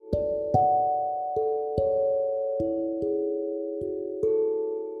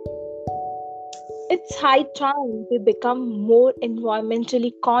It's high time we become more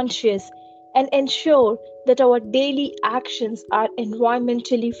environmentally conscious and ensure that our daily actions are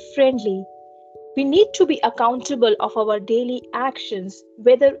environmentally friendly. We need to be accountable of our daily actions,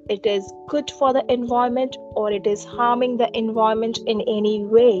 whether it is good for the environment or it is harming the environment in any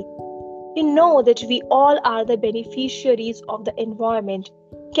way. We know that we all are the beneficiaries of the environment.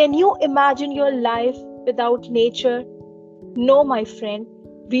 Can you imagine your life without nature? No, my friend,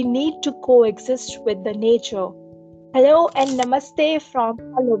 we need to coexist with the nature. Hello and namaste from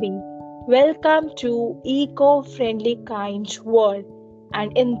Pallavi. Welcome to Eco Friendly Kind World.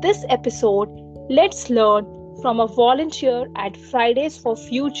 And in this episode, let's learn from a volunteer at Fridays for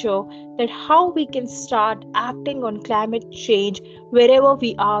Future that how we can start acting on climate change wherever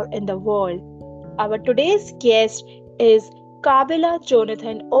we are in the world. Our today's guest is Kabila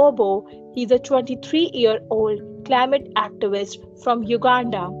Jonathan Obbo. He's a 23-year-old climate activist from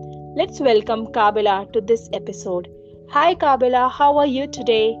Uganda. Let's welcome Kabila to this episode. Hi Kabila, how are you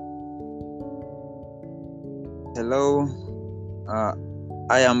today? Hello, uh,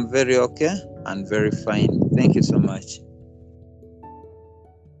 I am very okay and very fine. Thank you so much.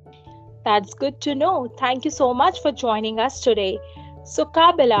 That's good to know. Thank you so much for joining us today. So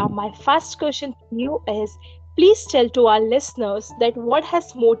Kabila, my first question to you is please tell to our listeners that what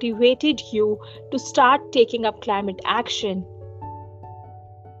has motivated you to start taking up climate action?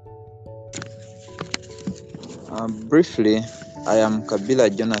 Briefly, I am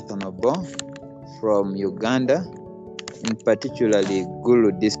Kabila Jonathan Obbo from Uganda, in particularly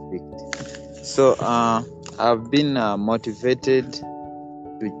Gulu district. So I've been motivated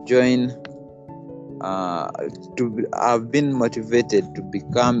to join. I've been motivated to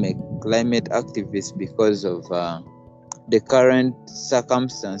become a climate activist because of the current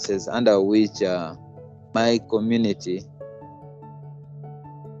circumstances under which my community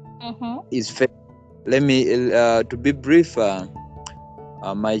Mm-hmm. is facing. Let me, to be brief, my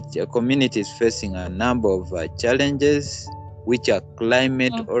community is facing a number of challenges which are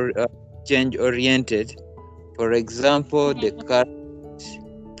climate or change oriented. For example, the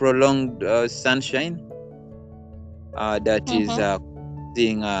current prolonged sunshine that is Mm-hmm.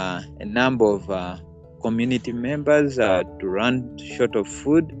 causing a number of community members to run short of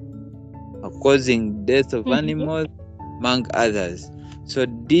food, causing death of Mm-hmm. animals, among others. So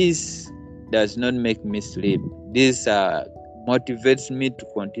this does not make me sleep. This motivates me to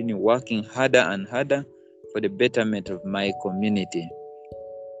continue working harder and harder for the betterment of my community.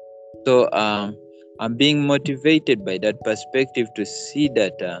 So I'm being motivated by that perspective to see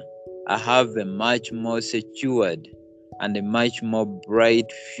that I have a much more secured and a much more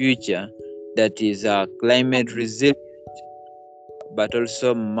bright future that is climate resilient, but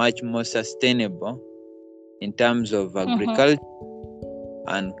also much more sustainable in terms of Mm-hmm. agriculture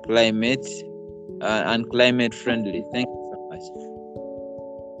and climate friendly. Thank you so much.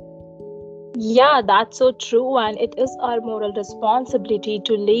 Yeah, that's so true, and it is our moral responsibility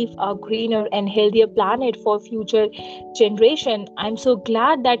to leave a greener and healthier planet for future generation. I'm so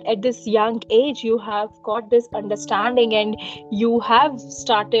glad that at this young age you have got this understanding and you have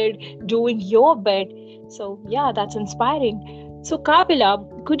started doing your bit. So yeah, that's inspiring. So Kapila,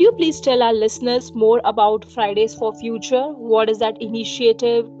 could you please tell our listeners more about Fridays for Future? What is that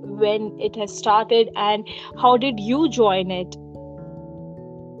initiative, when it has started, and how did you join it?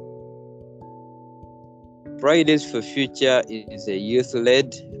 Fridays for Future is a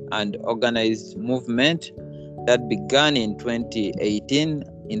youth-led and organized movement that began in 2018,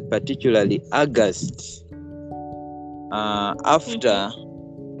 in particularly August, Mm-hmm. after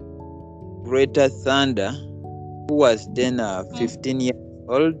Greta Thunder, who was then 15 years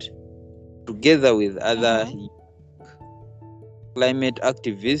old, together with other Mm-hmm. climate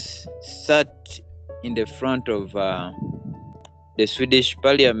activists, sat in the front of the Swedish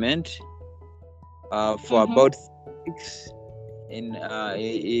Parliament for Mm-hmm. about 6 in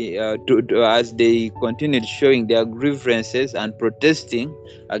as they continued showing their grievances and protesting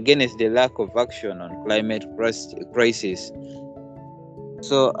against the lack of action on climate crisis.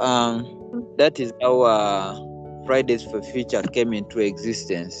 So that is how Fridays for Future came into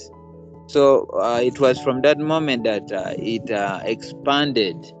existence. So it was from that moment that it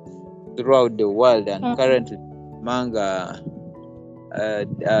expanded throughout the world, and currently among the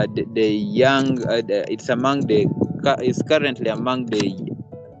young, it's currently among the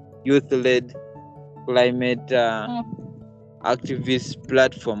youth-led climate activist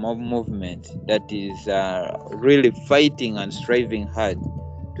platform of movement that is really fighting and striving hard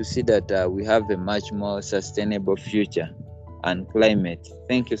to see that we have a much more sustainable future and climate.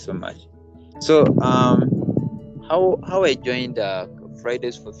 Thank you so much. So how I joined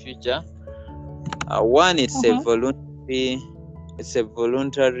Fridays for Future. One, Mm-hmm. it's a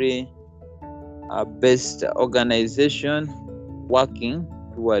voluntary based organization working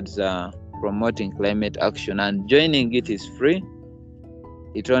towards promoting climate action, and joining it is free.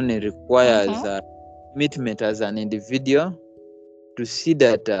 It only requires Mm-hmm. commitment as an individual to see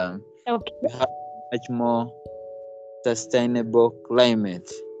that Okay. we have much more sustainable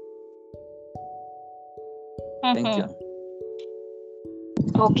climate. Thank you.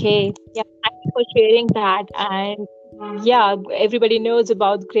 Mm-hmm. Okay. Yeah, thank you for sharing that. And yeah, everybody knows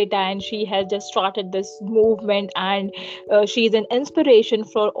about Greta, and she has just started this movement, and she's an inspiration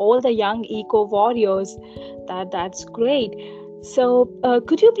for all the young eco warriors. That's great. So,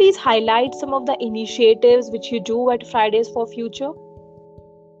 could you please highlight some of the initiatives which you do at Fridays for Future?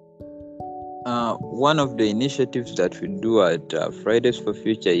 One of the initiatives that we do at Fridays for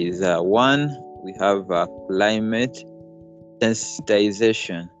Future is one, we have climate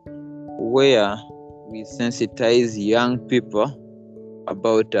sensitization, where we sensitize young people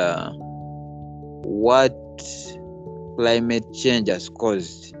about what climate change has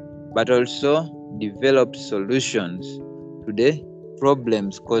caused, but also develop solutions to the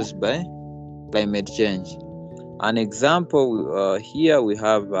problems caused by climate change. An example here we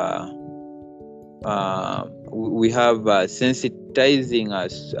have sensitizing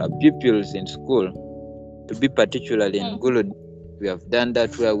us pupils in school, to be particularly in Mm-hmm. Gulu. We have done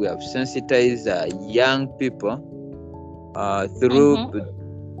that where we have sensitized young people through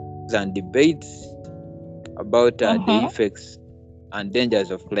Mm-hmm. and debates about the Mm-hmm. effects and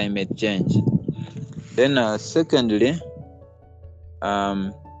dangers of climate change. Then, secondly,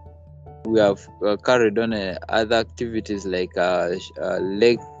 um, we have carried on other activities like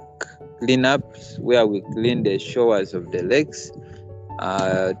lake cleanups, where we clean the shores of the lakes.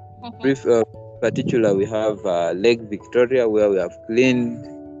 Uh, Mm-hmm. brief, particular, we have Lake Victoria, where we have cleaned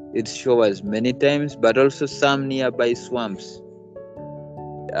its shores many times, but also some nearby swamps,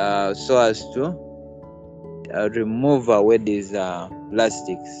 so as to remove away these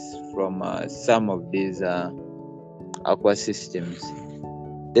plastics from some of these aqua systems.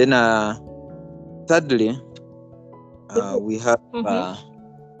 Then, thirdly, we have Mm-hmm.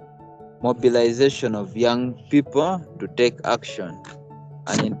 mobilization of young people to take action,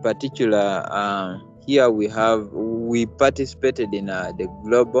 and in particular, here we participated in the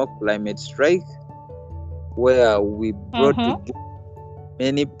global climate strike, where we brought Mm-hmm.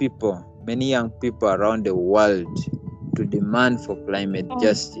 together many young people around the world to demand for climate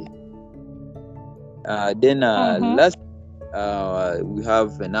justice. Then, Mm-hmm. last, we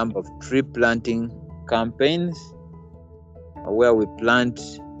have a number of tree planting campaigns where we plant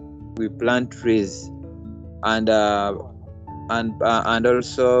trees, and and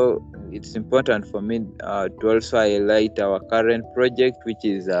also it's important for me to also highlight our current project, which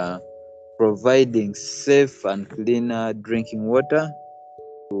is providing safe and cleaner drinking water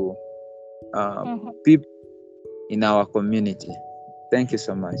to uh, Mm-hmm. people in our community. Thank you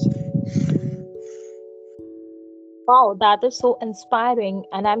so much. Wow, that is so inspiring.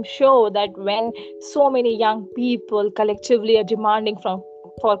 And I'm sure that when so many young people collectively are demanding for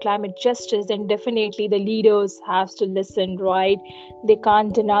climate justice, then definitely the leaders have to listen, right? They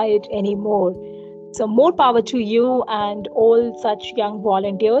can't deny it anymore. So, more power to you and all such young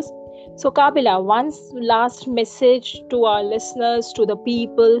volunteers. So, Kabila, one last message to our listeners, to the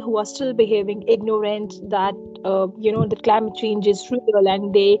people who are still behaving ignorant that that climate change is real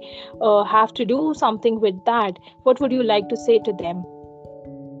and they have to do something with that. What would you like to say to them?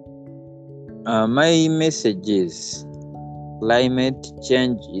 My message is climate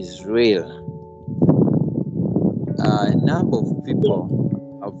change is real. A number of people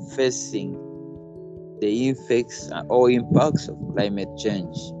are facing the effects or impacts of climate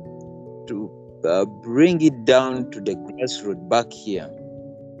change. To bring it down to the grassroots back here,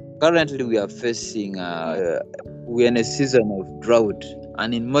 currently we are facing we're in a season of drought,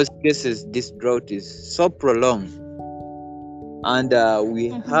 and in most cases this drought is so prolonged, and we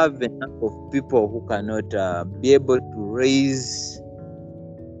Mm-hmm. have a number of people who cannot be able to raise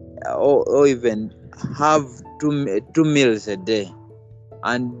or even have two meals a day,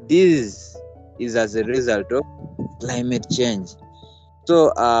 and this is as a result of climate change.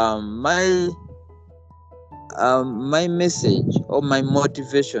 So my message or my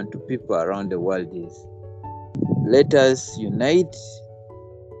motivation to people around the world is, let us unite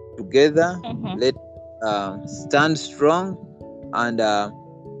together, Mm-hmm. let stand strong, and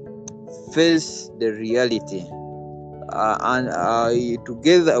face the reality, and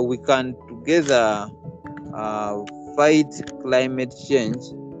together we can together uh, fight climate change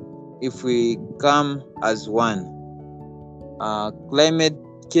if we come as one. Climate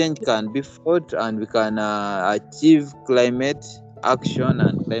change can be fought and we can achieve climate action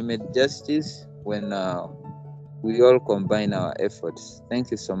and climate justice when we all combine our efforts.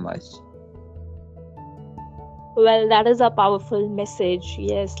 Thank you so much. Well, that is a powerful message.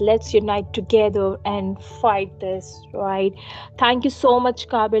 Yes, let's unite together and fight this, right? Thank you so much,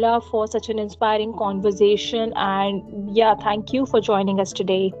 Kabila, for such an inspiring conversation. And yeah, thank you for joining us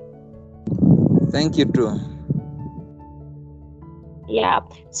today. Thank you too. Yeah,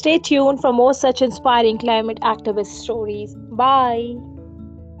 stay tuned for more such inspiring climate activist stories. Bye.